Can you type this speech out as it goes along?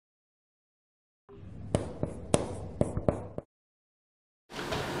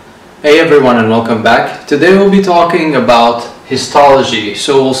Hey everyone and welcome back. Today we'll be talking about histology.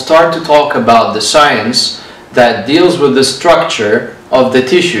 So we'll start to talk about the science that deals with the structure of the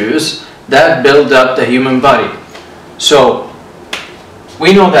tissues that build up the human body. So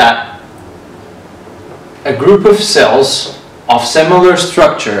we know that a group of cells of similar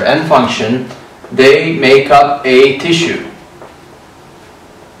structure and function, they make up a tissue.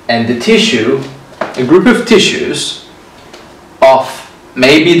 And the tissue, a group of tissues of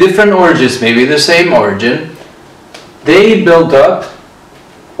maybe different origins, maybe the same origin, they build up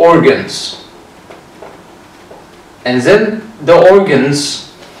organs. And then the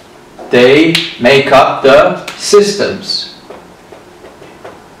organs, they make up the systems.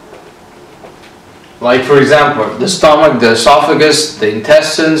 Like for example, the stomach, the esophagus, the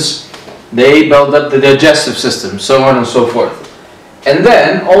intestines, they build up the digestive system, so on and so forth. And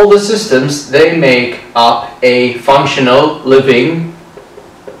then all the systems, they make up a functional living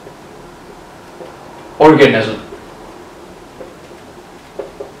organism.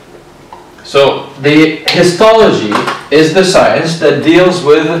 So the histology is the science that deals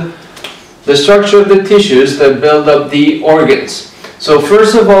with the structure of the tissues that build up the organs. So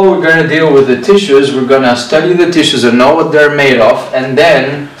first of all, we're going to deal with the tissues. We're going to study the tissues and know what they're made of, and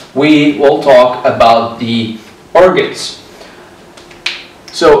then we will talk about the organs.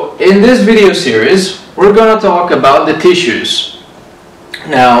 So in this video series, we're going to talk about the tissues.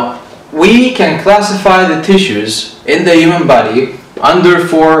 Now, we can classify the tissues in the human body under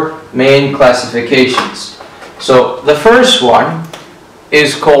four main classifications. So the first one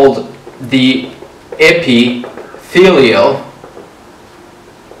is called the epithelial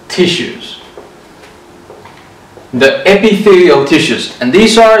tissues. The epithelial tissues, and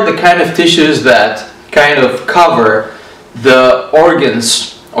these are the kind of tissues that kind of cover the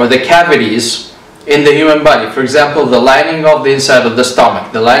organs or the cavities in the human body. For example, the lining of the inside of the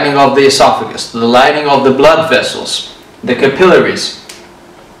stomach, the lining of the esophagus, the lining of the blood vessels, the capillaries.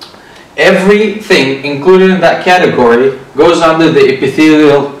 Everything included in that category goes under the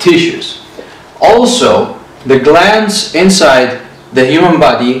epithelial tissues. Also, the glands inside the human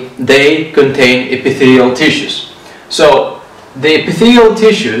body, they contain epithelial tissues. So, the epithelial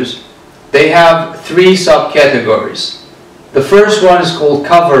tissues, they have three subcategories. The first one is called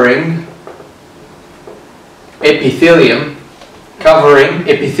covering epithelium,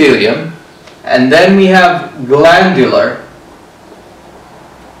 and then we have glandular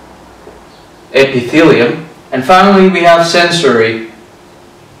epithelium, and finally we have sensory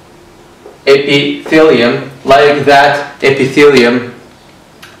epithelium, like that epithelium,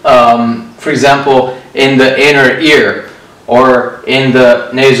 for example, in the inner ear, or in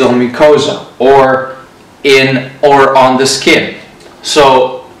the nasal mucosa, or on the skin.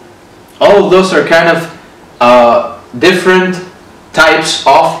 So all of those are kind of different types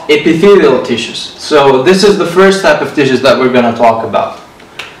of epithelial tissues. So this is the first type of tissues that we're going to talk about.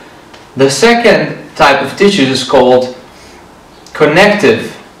 The second type of tissues is called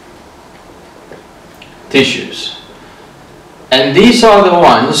connective tissues. And these are the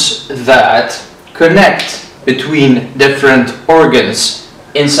ones that connect between different organs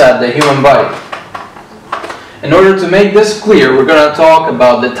inside the human body. In order to make this clear, we're going to talk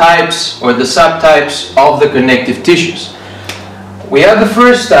about the types or the subtypes of the connective tissues. We have the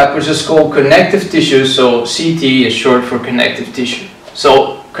first type, which is called connective tissue. So CT is short for connective tissue.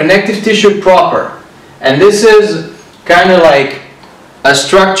 So connective tissue proper. And this is kind of like a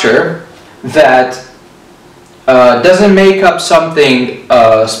structure that doesn't make up something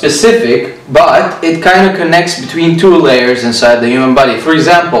specific, but it kind of connects between two layers inside the human body. For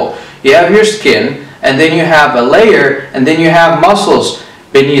example, you have your skin, and then you have a layer, and then you have muscles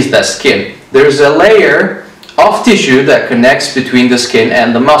beneath that skin. There's a layer of tissue that connects between the skin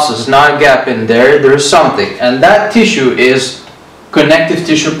and the muscles. Not a gap in there, there's something. And that tissue is connective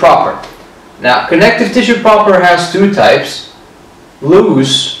tissue proper. Now, connective tissue proper has two types.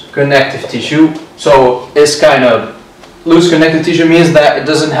 Loose connective tissue. So it's kind of, loose connective tissue means that it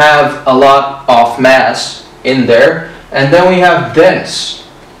doesn't have a lot of mass in there. And then we have dense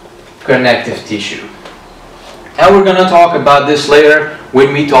connective tissue. And we're going to talk about this later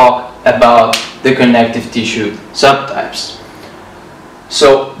when we talk about the connective tissue subtypes.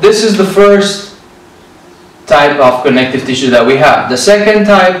 So this is the first type of connective tissue that we have. The second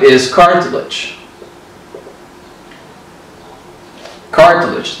type is cartilage.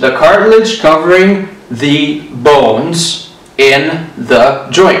 Cartilage. The cartilage covering the bones in the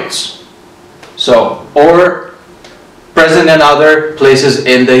joints. So, or present in other places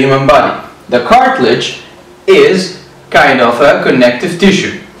in the human body. The cartilage is kind of a connective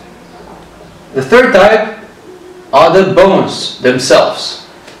tissue. The third type are the bones themselves.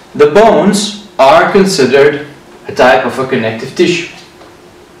 the bones are considered a type of a connective tissue.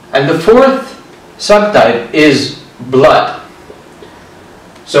 And the fourth subtype is blood.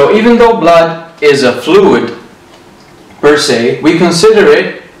 So even though blood is a fluid per se, we consider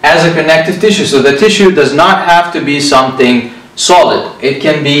it as a connective tissue. So the tissue does not have to be something solid. It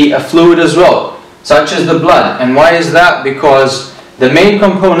can be a fluid as well, such as the blood. And why is that? Because the main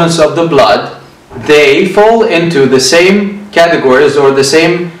components of the blood, they fall into the same categories or the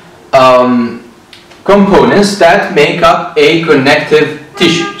same components that make up a connective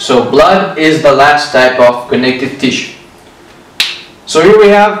tissue. So blood is the last type of connective tissue. So here we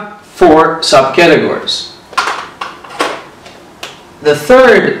have 4 subcategories. The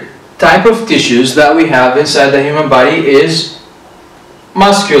third type of tissues that we have inside the human body is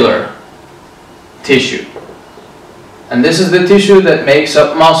muscular tissue. And this is the tissue that makes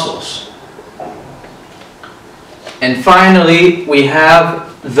up muscles. And finally, we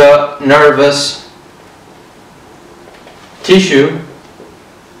have the nervous tissue,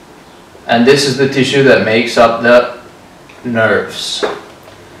 and this is the tissue that makes up the nerves.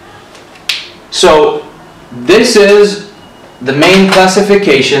 So this is the main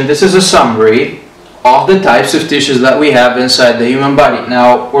classification. This is a summary of the types of tissues that we have inside the human body.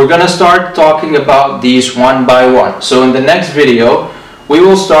 Now we're going to start talking about these one by one. So in the next video we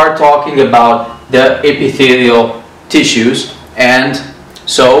will start talking about the epithelial tissues. And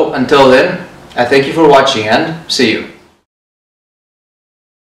so until then, I thank you for watching and see you.